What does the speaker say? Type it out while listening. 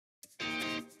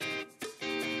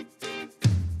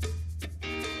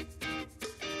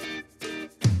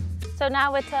So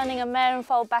now we're turning a mare and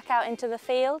foal back out into the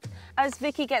field. As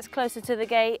Vicky gets closer to the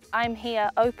gate, I'm here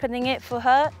opening it for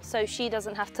her so she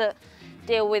doesn't have to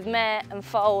deal with mare and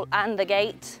foal and the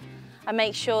gate. I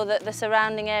make sure that the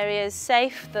surrounding area is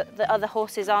safe, that the other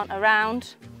horses aren't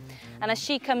around. And as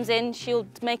she comes in, she'll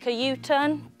make a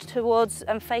U-turn towards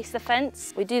and face the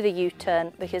fence. We do the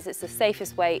U-turn because it's the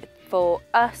safest way for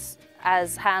us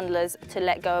as handlers to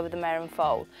let go of the mare and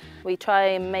foal. We try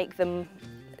and make them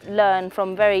learn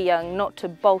from very young not to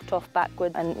bolt off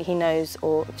backward, and he knows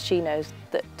or she knows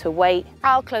that to wait.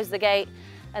 I'll close the gate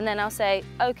and then I'll say,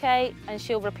 okay, and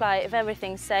she'll reply, if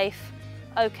everything's safe,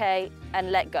 okay,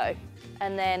 and let go.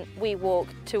 And then we walk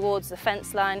towards the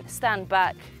fence line, stand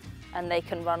back, and they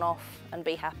can run off and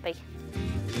be happy.